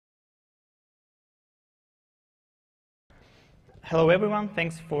Hello everyone,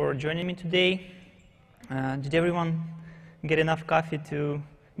 thanks for joining me today. Did everyone get enough coffee to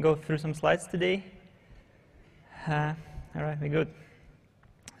go through some slides today? All right, we're good.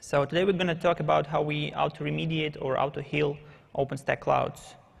 So today we're going to talk about how we auto-remediate or auto-heal OpenStack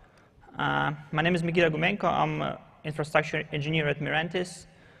clouds. My name is Mikita Gumenko. I'm an infrastructure engineer at Mirantis.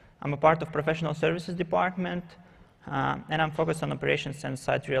 I'm a part of professional services department, and I'm focused on operations and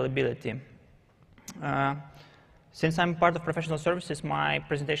site reliability. Since I'm part of professional services, my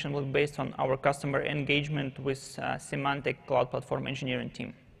presentation will be based on our customer engagement with Symantec Cloud Platform Engineering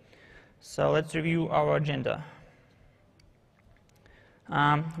team. So let's review our agenda.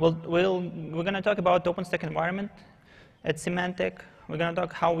 We're going to talk about OpenStack environment at Symantec. We're going to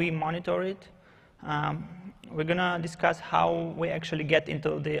talk how we monitor it. We're going to discuss how we actually get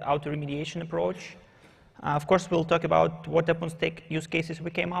into the auto-remediation approach. Of course, we'll talk about what OpenStack use cases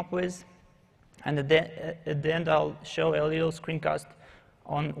we came up with. And at the end, I'll show a little screencast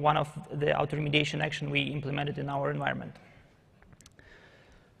on one of the auto-remediation action we implemented in our environment.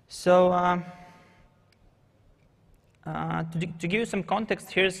 So to give you some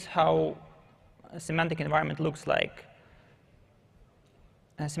context, here's how a Symantec environment looks like.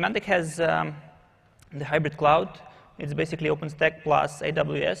 Symantec has the hybrid cloud. It's basically OpenStack plus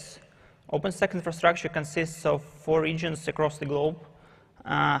AWS. OpenStack infrastructure consists of 4 regions across the globe,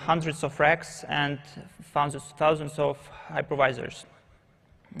 hundreds of racks, and thousands of hypervisors.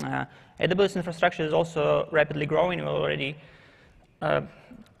 AWS infrastructure is also rapidly growing. We're already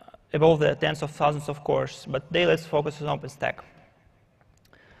above the tens of thousands of cores, but today let's focus on OpenStack.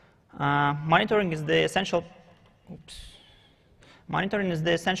 Monitoring is the essential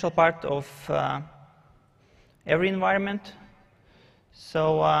part of every environment.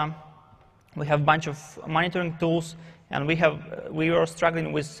 So we have a bunch of monitoring tools, and we were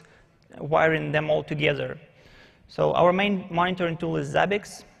struggling with wiring them all together. So our main monitoring tool is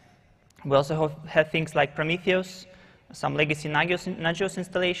Zabbix. We also have things like Prometheus, some legacy Nagios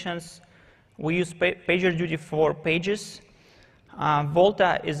installations. We use PagerDuty for pages.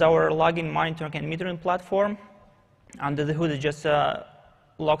 Volta is our logging, monitoring, and metering platform. Under the hood is just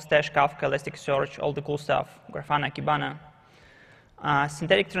Logstash, Kafka, Elasticsearch, all the cool stuff, Grafana, Kibana.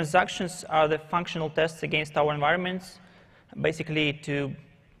 Synthetic transactions are the functional tests against our environments, basically to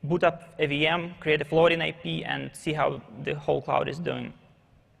boot up a VM, create a floating IP, and see how the whole cloud is doing.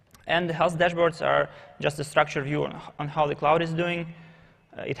 And the health dashboards are just a structured view on how the cloud is doing.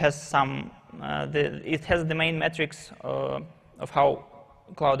 It has the main metrics of how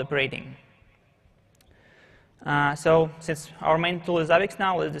cloud operating. So since our main tool is Zabbix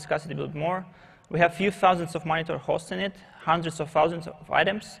now, let's discuss it a bit more. We have a few thousands of monitor hosts in it, hundreds of thousands of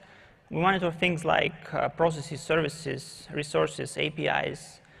items. We monitor things like processes, services, resources,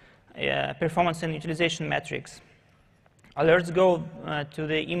 APIs, performance and utilization metrics. Alerts go to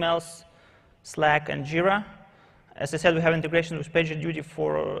the emails, Slack, and Jira. As I said, we have integration with PagerDuty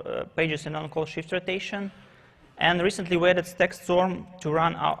for pages and on-call shift rotation. And recently, we added StackStorm to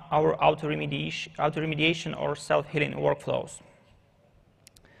run our auto-remediation or self-healing workflows.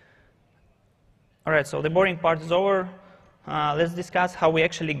 All right, so the boring part is over. Let's discuss how we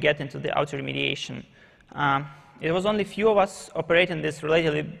actually get into the auto-remediation. It was only a few of us operating this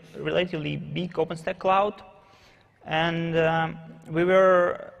relatively big OpenStack cloud. And we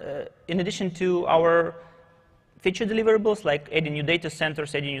were, in addition to our feature deliverables, like adding new data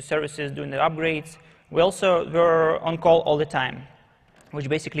centers, adding new services, doing the upgrades, we also were on call all the time, which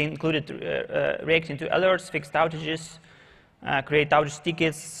basically included reacting to alerts, fixed outages, create outage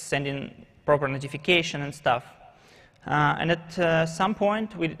tickets, sending proper notification and stuff. And at some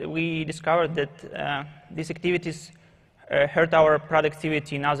point, we discovered that these activities hurt our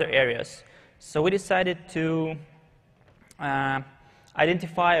productivity in other areas. So we decided to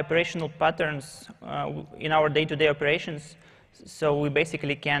identify operational patterns in our day-to-day operations, so we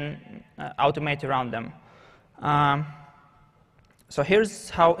basically can automate around them. So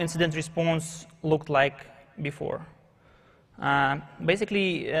here's how incident response looked like before.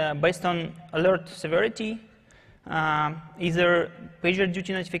 Basically, based on alert severity, either PagerDuty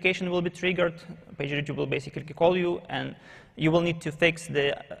notification will be triggered. PagerDuty will basically call you, and you will need to fix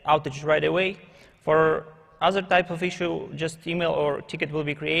the outage right away. For other type of issue, just email or ticket will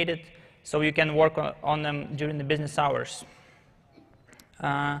be created, so you can work on them during the business hours.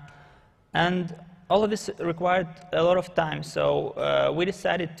 And all of this required a lot of time, so we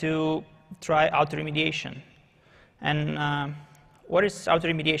decided to try auto-remediation. And what is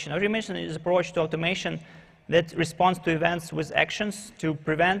auto-remediation? Auto-remediation is an approach to automation that responds to events with actions to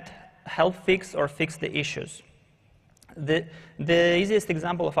prevent, help fix, or fix the issues. The easiest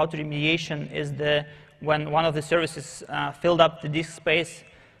example of auto remediation is when one of the services filled up the disk space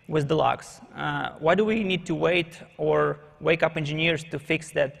with the logs. Why do we need to wait or wake up engineers to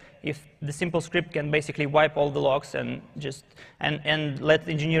fix that if the simple script can basically wipe all the logs and just and let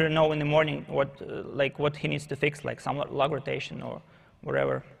the engineer know in the morning what he needs to fix, like some log rotation or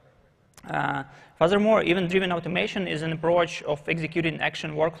whatever. Furthermore, event-driven automation is an approach of executing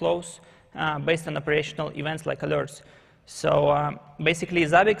action workflows based on operational events like alerts. So basically,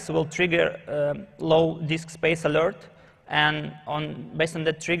 Zabbix will trigger low disk space alert, and based on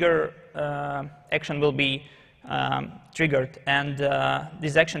that trigger, action will be triggered, and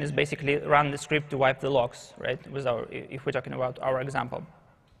this action is basically run the script to wipe the logs, right? If we're talking about our example,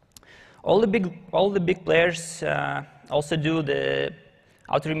 all the big players also do the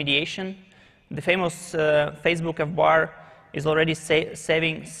auto remediation. The famous Facebook FBAR is already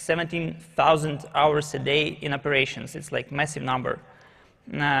saving 17,000 hours a day in operations. It's like a massive number.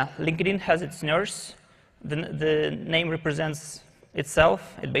 LinkedIn has its nurse. The name represents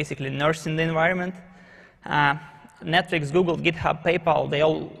itself. It basically nursing the environment. Netflix, Google, GitHub, PayPal, they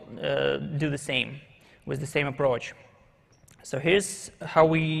all do the same with the same approach. So here's how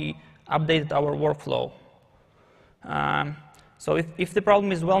we updated our workflow. So if the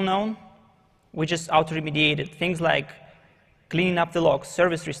problem is well known, we just auto-remediate it. Things like cleaning up the logs,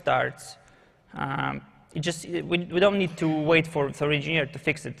 service restarts. We don't need to wait for the engineer to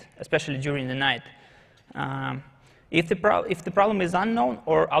fix it, especially during the night. If the problem is unknown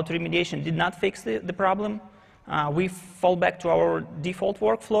or auto-remediation did not fix the problem, we fall back to our default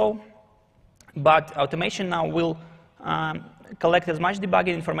workflow, but automation now will collect as much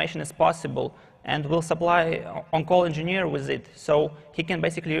debugging information as possible and will supply on-call engineer with it, so he can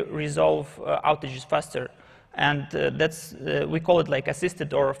basically resolve outages faster. And we call it like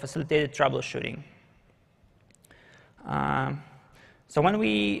assisted or facilitated troubleshooting. So when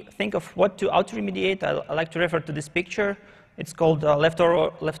we think of what to auto-remediate, I like to refer to this picture. It's called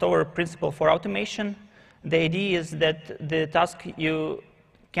leftover principle for automation. The idea is that the task you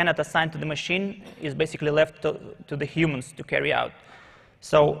cannot assign to the machine is basically left to the humans to carry out.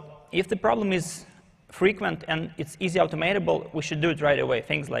 So if the problem is frequent and it's easy automatable, we should do it right away.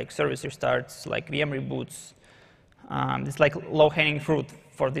 Things like service restarts, like VM reboots. It's like low-hanging fruit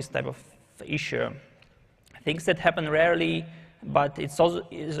for this type of issue. Things that happen rarely, but is also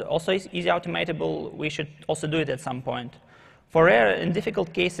easy automatable, we should also do it at some point. For rare and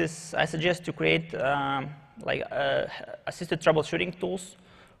difficult cases, I suggest to create assisted troubleshooting tools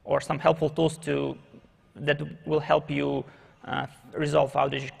or some helpful tools that will help you resolve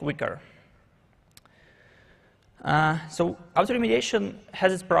outage quicker. So auto-remediation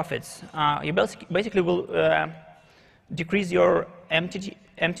has its profits. You basically will decrease your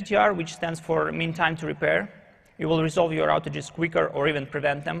MTTR, which stands for mean time to repair. You will resolve your outages quicker or even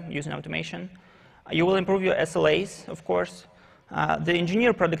prevent them using automation. You will improve your SLAs, of course. The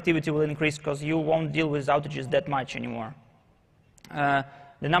engineer productivity will increase because you won't deal with outages that much anymore. The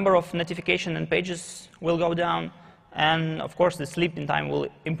number of notifications and pages will go down, and of course the sleeping time will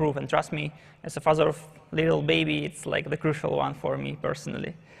improve. And trust me, as a father of little baby, it's like the crucial one for me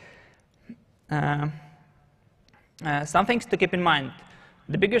personally. Some things to keep in mind.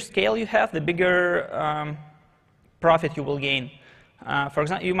 The bigger scale you have, the bigger profit you will gain. For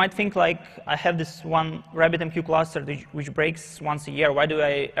example, you might think like, I have this one RabbitMQ cluster which breaks once a year. Why do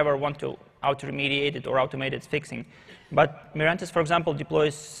I ever want to auto-remediate it or automate its fixing? But Mirantis, for example,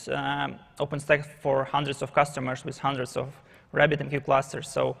 deploys OpenStack for hundreds of customers with hundreds of RabbitMQ clusters.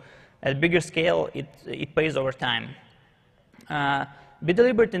 So at bigger scale, it pays over time. Be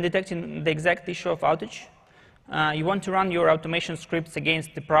deliberate in detecting the exact issue of outage. You want to run your automation scripts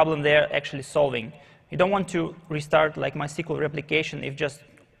against the problem they're actually solving. You don't want to restart like MySQL replication if just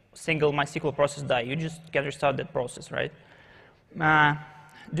single MySQL process die. You just can restart that process, right?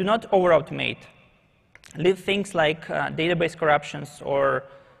 Do not over-automate. Leave things like database corruptions or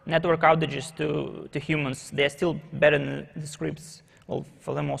network outages to humans. They're still better than the scripts, well,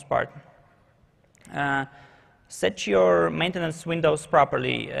 for the most part. Set your maintenance windows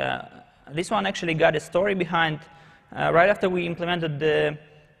properly. This one actually got a story behind. Right after we implemented the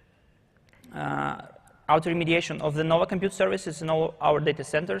auto-remediation of the Nova Compute services in all our data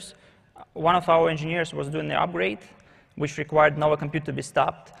centers, one of our engineers was doing the upgrade, which required Nova Compute to be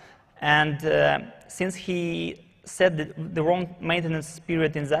stopped. And since he set the wrong maintenance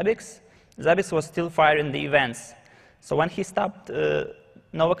period in Zabbix, Zabbix was still firing the events. So when he stopped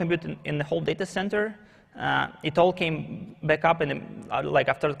Nova Compute in the whole data center, it all came back up like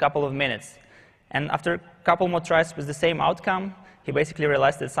after a couple of minutes. And after a couple more tries with the same outcome, he basically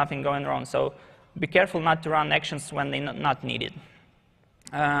realized there's something going wrong. So be careful not to run actions when they're not needed.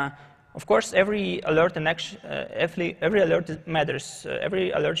 Of course, every alert and action, every alert matters.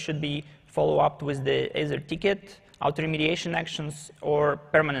 Every alert should be followed up with the either ticket, auto remediation actions, or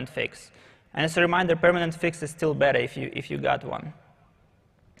permanent fix. And as a reminder, permanent fix is still better if you got one.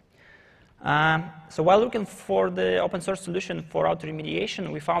 So while looking for the open source solution for auto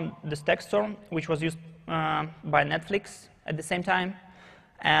remediation, we found the StackStorm, which was used by Netflix at the same time.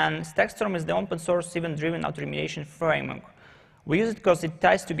 And StackStorm is the open source event-driven auto remediation framework. We use it because it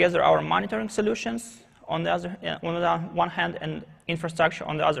ties together our monitoring solutions on the one hand and infrastructure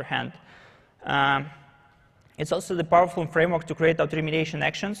on the other hand. It's also the powerful framework to create auto remediation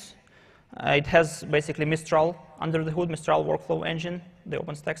actions. It has basically Mistral under the hood, Mistral workflow engine, the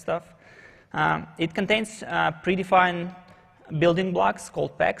OpenStack stuff. It contains predefined building blocks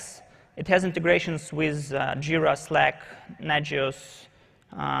called packs. It has integrations with Jira, Slack, Nagios,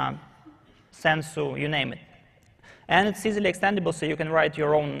 Sensu, you name it. And it's easily extendable, so you can write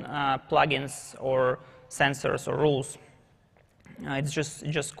your own plugins or sensors or rules. It's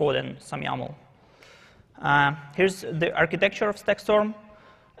just code and some YAML. Here's the architecture of StackStorm.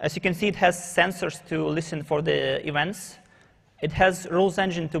 As you can see, it has sensors to listen for the events. It has rules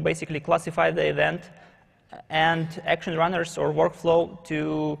engine to basically classify the event, and action runners or workflow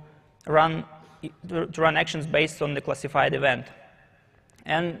to run actions based on the classified event.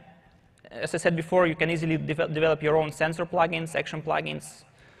 And as I said before, you can easily develop your own sensor plugins, action plugins.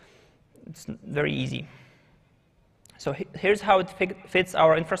 It's very easy. So here's how it fits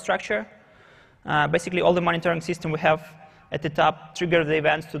our infrastructure. Basically, all the monitoring system we have at the top trigger the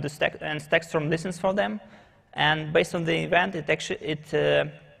events to the stack, and StackStorm listens for them. And based on the event, it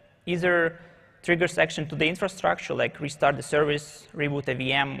either triggers action to the infrastructure, like restart the service, reboot a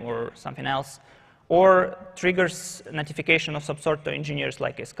VM, or something else, or triggers notification of some sort to engineers,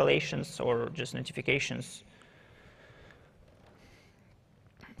 like escalations or just notifications.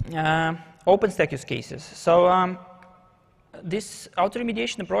 OpenStack use cases. So this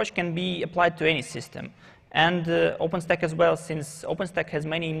auto-remediation approach can be applied to any system. And OpenStack as well, since OpenStack has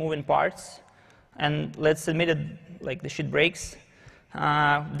many moving parts. And let's admit it, like the shit breaks.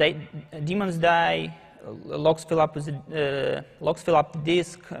 Daemons die, logs fill up the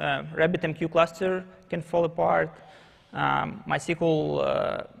disk, RabbitMQ cluster can fall apart,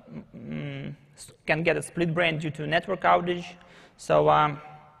 MySQL can get a split brain due to network outage. So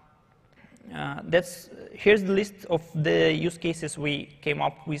here's the list of the use cases we came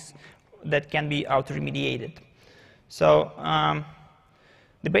up with that can be auto-remediated. So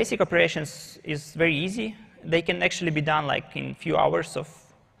the basic operations is very easy. They can actually be done like in a few hours of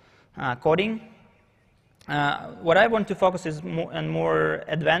coding. What I want to focus is on more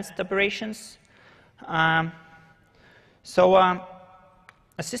advanced operations.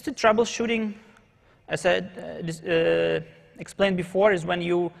 Assisted troubleshooting, as I explained before, is when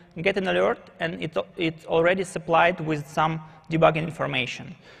you get an alert and it's already supplied with some debugging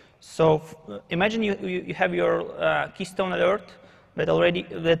information. So imagine you have your Keystone alert that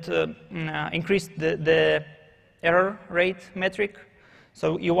increased the error rate metric.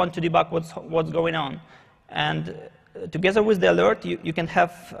 So you want to debug what's going on. And together with the alert, you can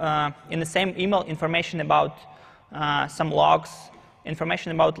have in the same email information about some logs,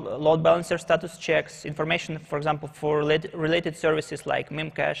 information about load balancer status checks, information, for example, for related services like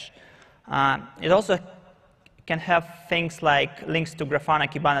Memcache. It also can have things like links to Grafana,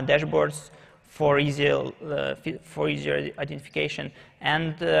 Kibana dashboards for easier identification.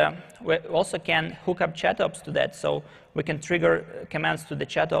 And we also can hook up chat ops to that, so we can trigger commands to the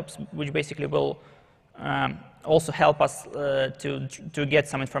chat ops, which basically will also help us to get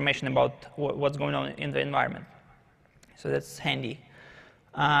some information about what's going on in the environment. So that's handy.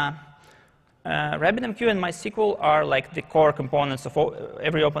 RabbitMQ and MySQL are like the core components of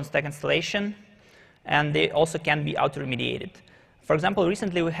every OpenStack installation, and they also can be auto-remediated. For example,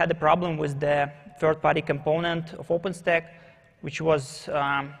 recently we had a problem with the third-party component of OpenStack, which was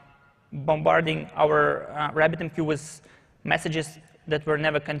bombarding our RabbitMQ with messages that were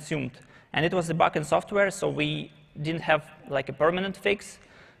never consumed. And it was a bug in software, so we didn't have like a permanent fix.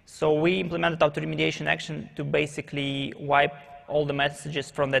 So we implemented auto-remediation action to basically wipe all the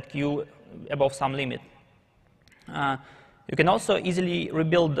messages from that queue above some limit. You can also easily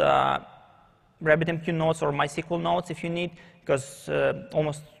rebuild RabbitMQ nodes or MySQL nodes if you need, because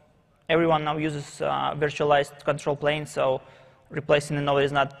almost everyone now uses virtualized control plane, so replacing a node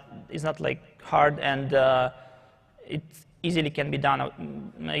is not like hard, and it easily can be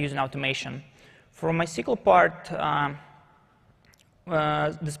done using automation. For MySQL part,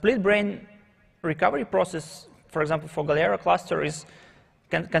 the split brain recovery process, for example, for Galera cluster is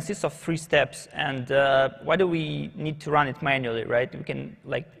consists of 3 steps, and why do we need to run it manually, right? We can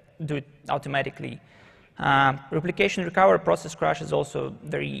like do it automatically. Replication recover process crash is also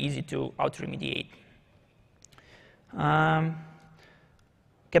very easy to auto-remediate.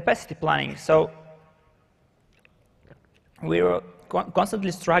 Capacity planning. So we're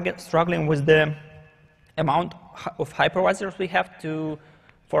constantly struggling with the amount of hypervisors we have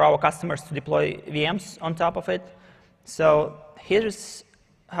for our customers to deploy VMs on top of it. So here's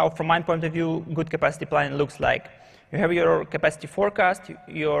how, from my point of view, good capacity planning looks like. You have your capacity forecast,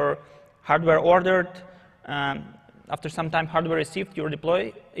 your hardware ordered. After some time, hardware received, you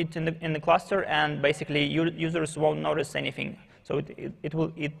deploy it in the cluster, and basically users won't notice anything. So it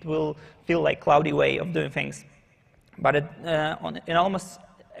will feel like cloudy way of doing things. But in almost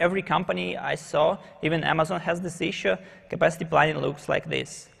every company I saw, even Amazon has this issue, capacity planning looks like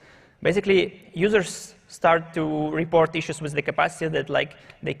this. Basically, users start to report issues with the capacity that like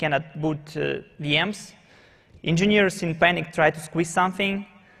they cannot boot VMs. Engineers in panic try to squeeze something,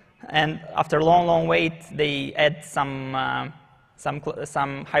 and after a long wait, they add some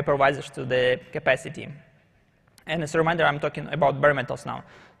hypervisors to the capacity. And as a reminder, I'm talking about bare metals now.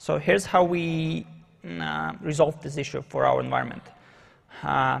 So here's how we resolve this issue for our environment.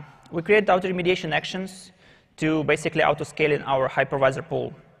 We create auto-remediation actions to basically auto-scale in our hypervisor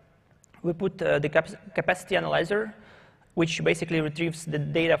pool. We put the capacity analyzer, which basically retrieves the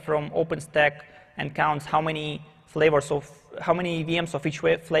data from OpenStack and counts how many VMs of each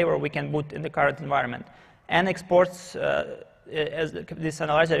flavor we can boot in the current environment, and exports as this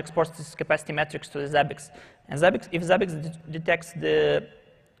analyzer exports this capacity metrics to the Zabbix. And if Zabbix detects the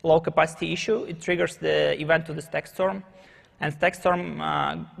low capacity issue, it triggers the event to the StackStorm, and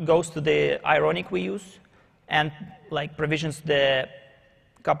StackStorm goes to the ironic we use and like provisions the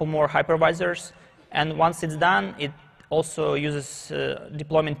couple more hypervisors. And once it's done, it also uses a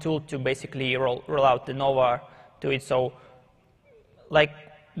deployment tool to basically roll out the Nova to it. So like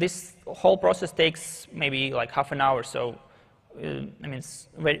this whole process takes maybe like half an hour. So I mean, it's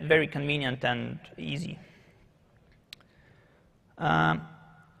very, very convenient and easy.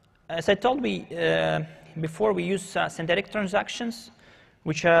 As I told before, we use synthetic transactions,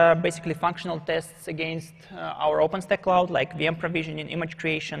 which are basically functional tests against our OpenStack cloud, like VM provisioning, image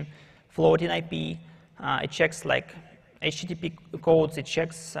creation, floating IP. It checks like HTTP codes. It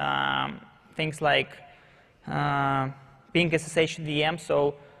checks things like ping SSH VM.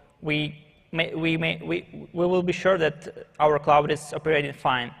 So we will be sure that our cloud is operating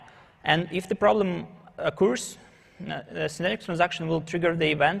fine. And if the problem occurs, the synthetic transaction will trigger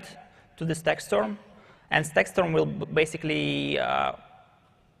the event to the StackStorm, and StackStorm will basically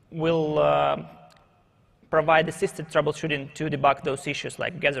provide assisted troubleshooting to debug those issues,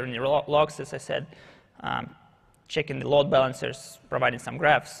 like gathering logs, as I said, checking the load balancers, providing some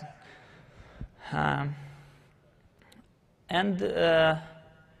graphs. And the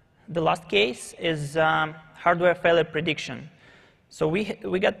last case is hardware failure prediction. So we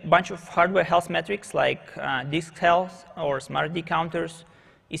got a bunch of hardware health metrics like disk health or smart D counters,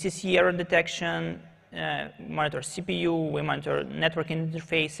 ECC error detection, monitor CPU, we monitor networking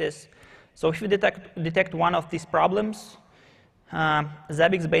interfaces. So if we detect one of these problems,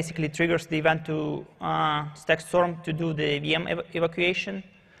 Zabbix basically triggers the event to StackStorm to do the VM evacuation.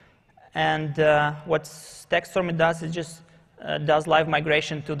 And what StackStorm does is just does live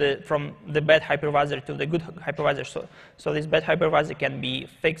migration from the bad hypervisor to the good hypervisor. So this bad hypervisor can be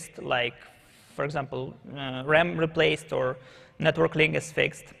fixed, like, for example, RAM replaced or network link is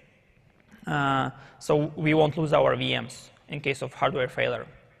fixed. So we won't lose our VMs in case of hardware failure.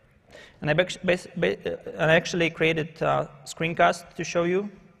 And I actually created a screencast to show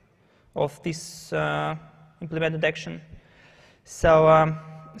you of this implemented action. So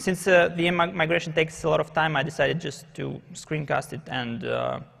since VM migration takes a lot of time, I decided just to screencast it and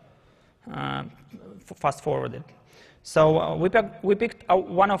fast forward it. So we picked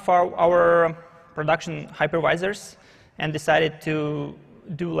one of our production hypervisors and decided to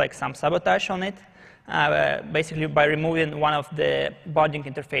do like some sabotage on it, basically by removing one of the bonding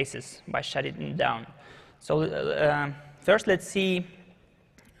interfaces by shutting it down. So first, let's see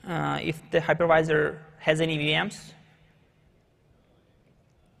if the hypervisor has any VMs.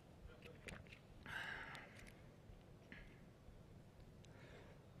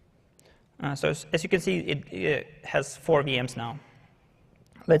 So as you can see, it has 4 VMs now.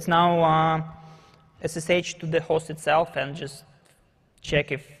 Let's now SSH to the host itself and just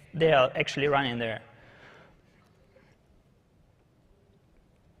check if they are actually running there.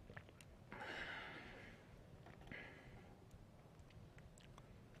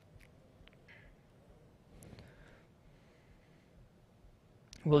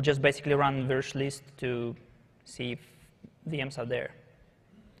 we'll just basically run virtual list to see if VMs are there.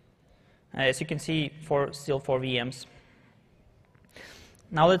 As you can see, still 4 VMs.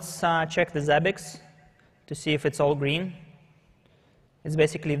 Now let's check the Zabbix to see if it's all green. It's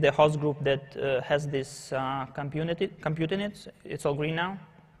basically the host group that has this compute in it. It's all green now.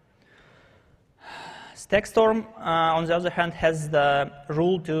 StackStorm, on the other hand, has the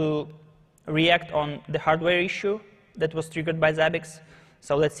rule to react on the hardware issue that was triggered by Zabbix.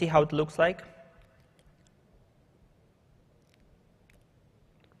 So let's see how it looks like.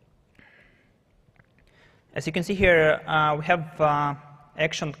 As you can see here, we have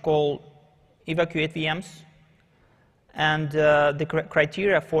action called evacuate VMs. And the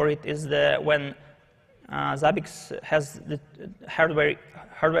criteria for it is when Zabbix has the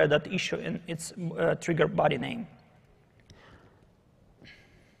hardware.issue in its trigger body name.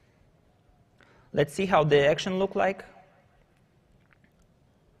 Let's see how the action look like.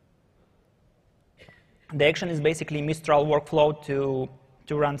 The action is basically Mistral workflow to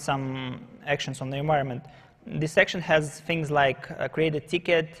run some actions on the environment. This action has things like create a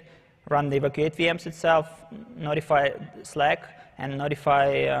ticket, run the evacuate VMs itself, notify Slack, and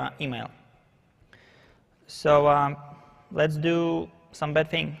notify email. So let's do some bad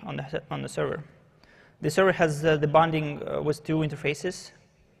thing on the server. The server has the bonding with 2 interfaces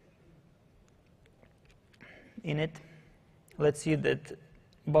in it. Let's see that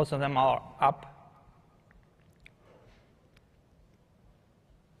both of them are up.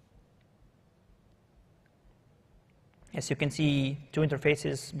 As you can see, 2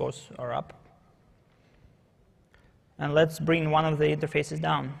 interfaces, both are up. And let's bring one of the interfaces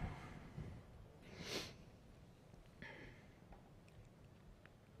down.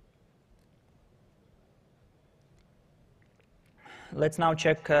 Let's now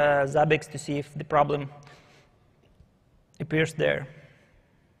check Zabbix to see if the problem appears there.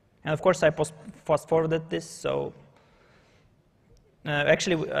 And of course, I fast-forwarded this, so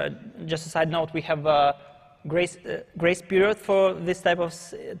actually, just a side note, we have a grace period for this type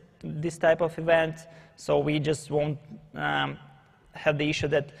of event, so we just won't have the issue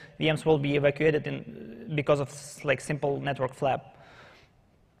that VMs will be evacuated because of like simple network flap.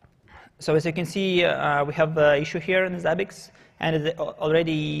 So as you can see, we have an issue here in Zabbix, and it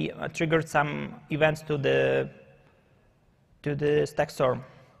already triggered some events to the StackStorm.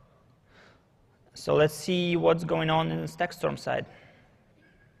 So let's see what's going on in the StackStorm side.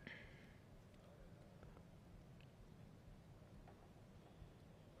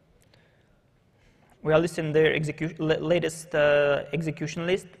 We are listing their latest execution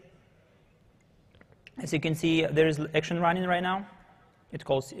list. As you can see, there is action running right now. It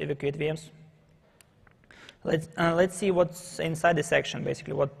calls evacuate VMs. Let's see what's inside this action,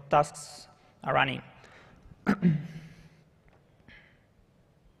 basically, what tasks are running.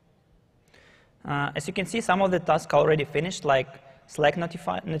 As you can see, some of the tasks are already finished, like Slack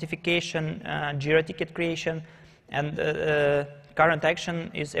notification, Jira ticket creation, and current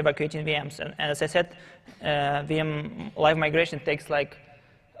action is evacuating VMs. And as I said, VM live migration takes like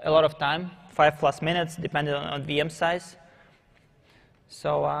a lot of time, 5+ minutes, depending on VM size.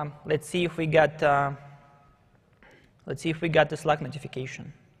 So let's see if we got the Slack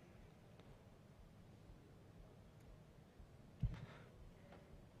notification.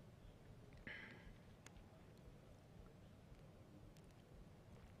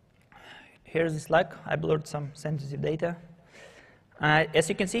 Here's the Slack. I blurred some sensitive data. As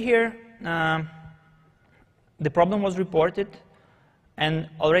you can see here, the problem was reported, and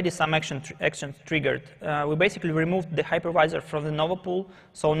already some actions triggered. We basically removed the hypervisor from the Nova pool,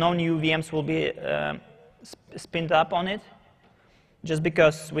 so no new VMs will be spinned up on it, just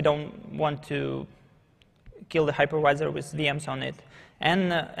because we don't want to kill the hypervisor with VMs on it.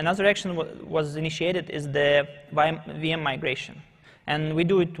 And another action was initiated is the VM migration. And we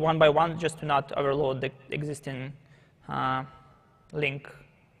do it one by one just to not overload the existing link.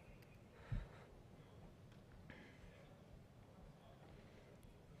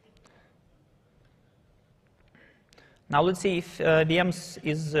 Now let's see if VMs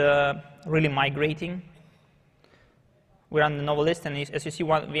is really migrating. We're on the Nova list, and as you see,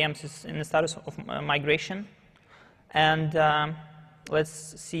 one VMs is in the status of migration. And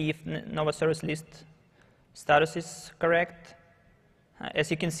let's see if Nova service list status is correct.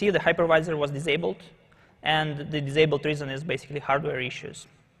 As you can see, the hypervisor was disabled, and the disabled reason is basically hardware issues.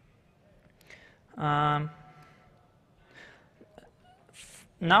 Now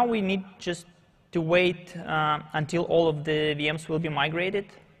we need just to wait until all of the VMs will be migrated.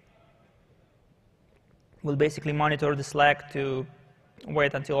 We'll basically monitor the Slack to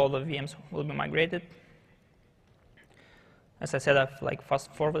wait until all the VMs will be migrated. As I said, I've like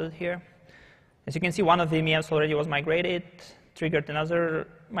fast forwarded here. As you can see, one of the VMs already was migrated, triggered another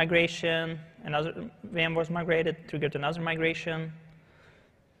migration, another VM was migrated, triggered another migration.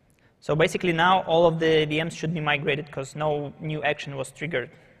 So basically now all of the VMs should be migrated because no new action was triggered.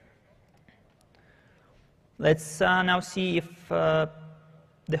 Let's now see if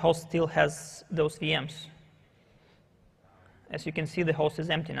the host still has those VMs. As you can see, the host is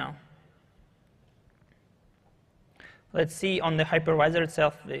empty now. Let's see on the hypervisor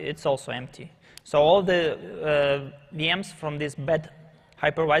itself, it's also empty. So all the VMs from this bad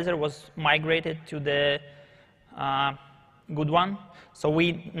hypervisor was migrated to the good one. So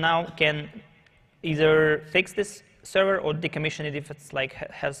we now can either fix this server or decommission it if it's like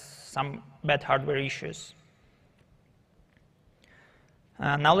has some bad hardware issues.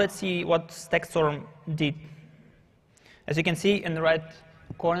 Now let's see what StackStorm did. As you can see in the right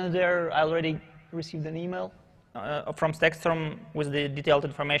corner there, I already received an email from StackStorm with the detailed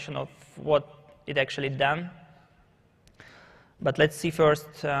information of what it actually done. But let's see first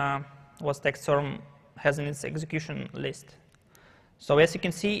what StackStorm has in its execution list. So as you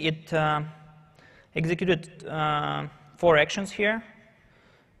can see, it executed 4 actions here.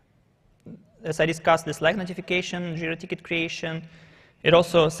 As I discussed, the Slack notification, Jira ticket creation. It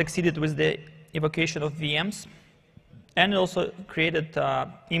also succeeded with the evacuation of VMs. And it also created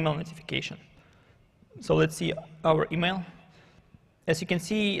email notification. So let's see our email. As you can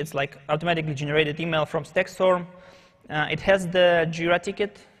see, it's like automatically generated email from StackStorm. It has the Jira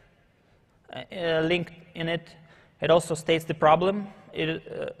ticket linked in it. It also states the problem.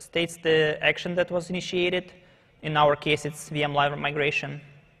 It states the action that was initiated. In our case, it's VM live migration.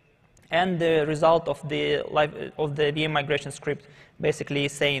 And the result of the VM migration script, basically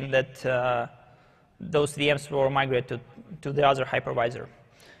saying that those VMs were migrated to the other hypervisor.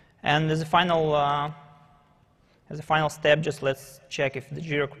 And as a final step, just let's check if the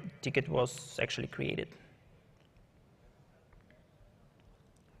Jira ticket was actually created.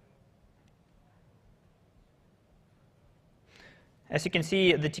 As you can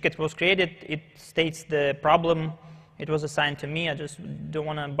see, the ticket was created. It states the problem. It was assigned to me. I just don't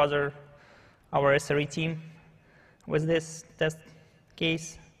want to bother our SRE team with this test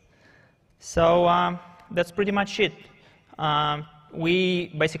case. So that's pretty much it. We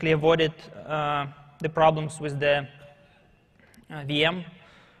basically avoided the problems with the VM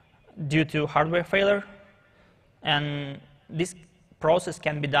due to hardware failure. And this process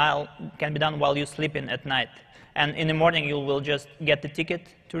can be done while you're sleeping at night. And in the morning, you will just get the ticket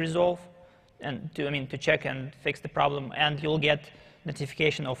to resolve and to check and fix the problem. And you'll get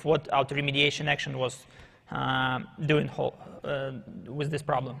notification of what auto remediation action was doing with this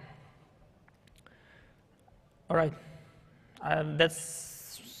problem. All right.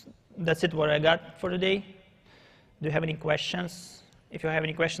 That's it what I got for today. Do you have any questions? If you have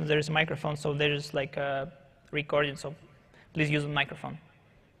any questions, there is a microphone, so there is like a recording, so please use the microphone.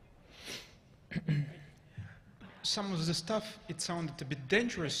 Some of the stuff, it sounded a bit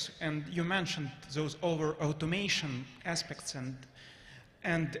dangerous, and you mentioned those over-automation aspects,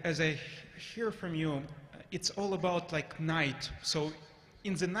 and as I hear from you, it's all about like night. So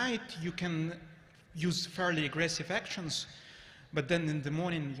in the night, you can use fairly aggressive actions, but then in the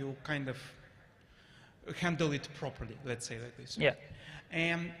morning, you kind of handle it properly, let's say like this. Yeah.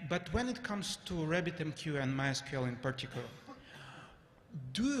 But when it comes to RabbitMQ and MySQL in particular,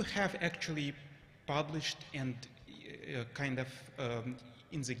 do you have actually published and kind of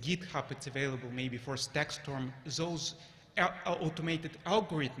in the GitHub, it's available maybe for StackStorm, those automated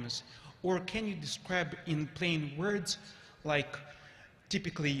algorithms, or can you describe in plain words, like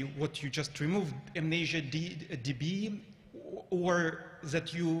typically what you just removed, Amnesia DB, or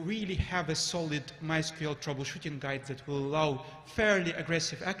that you really have a solid MySQL troubleshooting guide that will allow fairly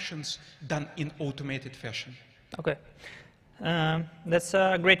aggressive actions done in automated fashion? Okay, that's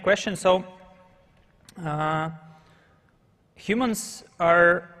a great question. So humans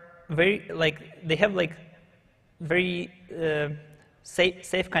are they have very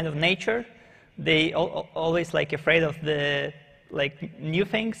safe kind of nature. They always afraid of the new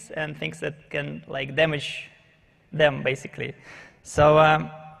things and things that can damage them basically. So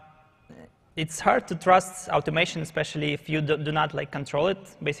it's hard to trust automation, especially if you do not control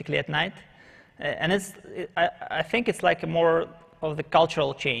it basically at night. And I think it's more of the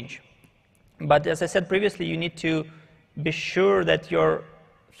cultural change. But as I said previously, you need to be sure that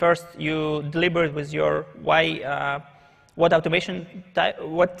first you deliberate with your what automation type,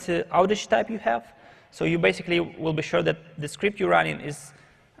 what outage type you have. So you basically will be sure that the script you're running is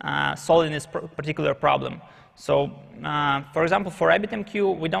solving this particular problem. So for example, for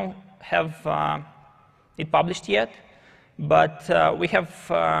RabbitMQ, we don't have it published yet. But we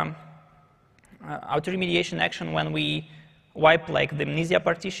have auto remediation action when we wipe like the amnesia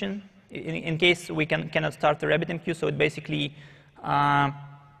partition in case we cannot start the RabbitMQ. So it basically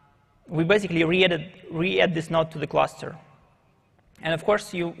we basically re-add this node to the cluster. And of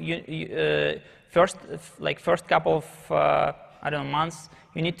course, first couple of I don't know, months,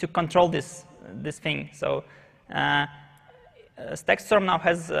 you need to control this thing. So StackStorm now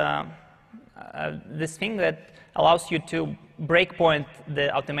has this thing that allows you to breakpoint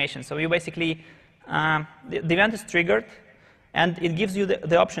the automation. So you basically the event is triggered, and it gives you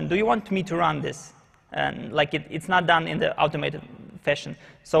the option: do you want me to run this? And like it's not done in the automated fashion.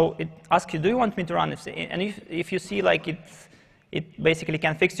 So it asks you, do you want me to run this? And if you see like it basically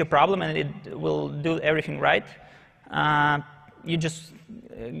can fix your problem and it will do everything right, you just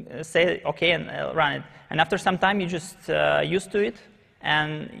say okay and run it. And after some time, you just used to it,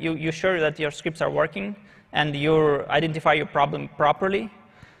 and you're sure that your scripts are working, and you identify your problem properly,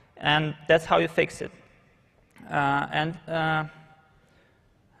 and that's how you fix it.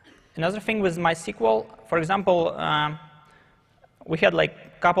 Another thing with MySQL, for example, we had like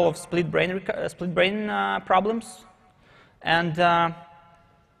a couple of split brain problems, and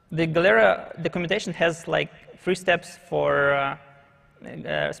the Galera documentation has like 3 steps for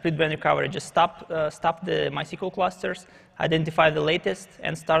split brain recovery. Just stop the MySQL clusters, identify the latest,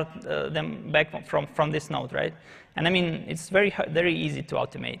 and start them back from this node, right? And I mean, it's very easy to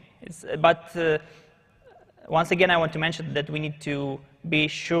automate. But once again, I want to mention that we need to be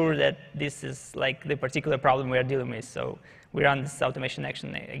sure that this is like the particular problem we are dealing with. So we run this automation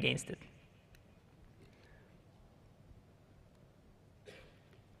action against it.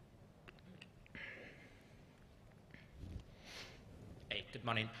 Hey, good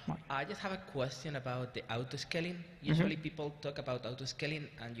morning. I just have a question about the auto-scaling. Usually people talk about auto-scaling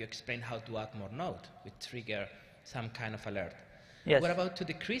and you explain how to add more nodes, which trigger some kind of alert. Yes. What about to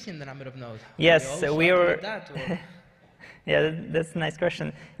decreasing the number of nodes? Yes, we were. Yeah, that's a nice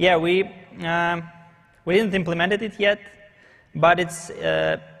question. Yeah, we didn't implement it yet, but it's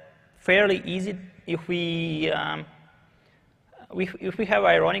fairly easy. If we have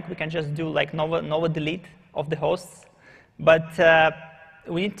ironic, we can just do like nova delete of the hosts, but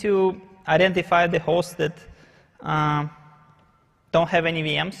we need to identify the hosts that don't have any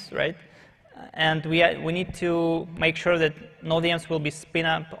VMs, right? And we need to make sure that no VMs will be spin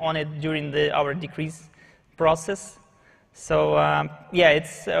up on it during our decrease process. So yeah,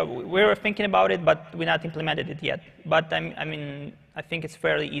 we're thinking about it, but we're not implemented it yet. But I mean, I think it's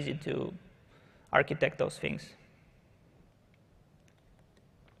fairly easy to architect those things.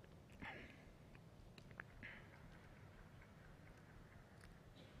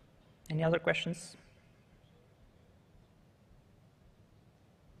 Any other questions?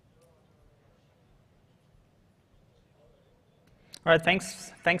 All right,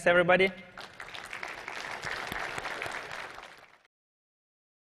 thanks everybody.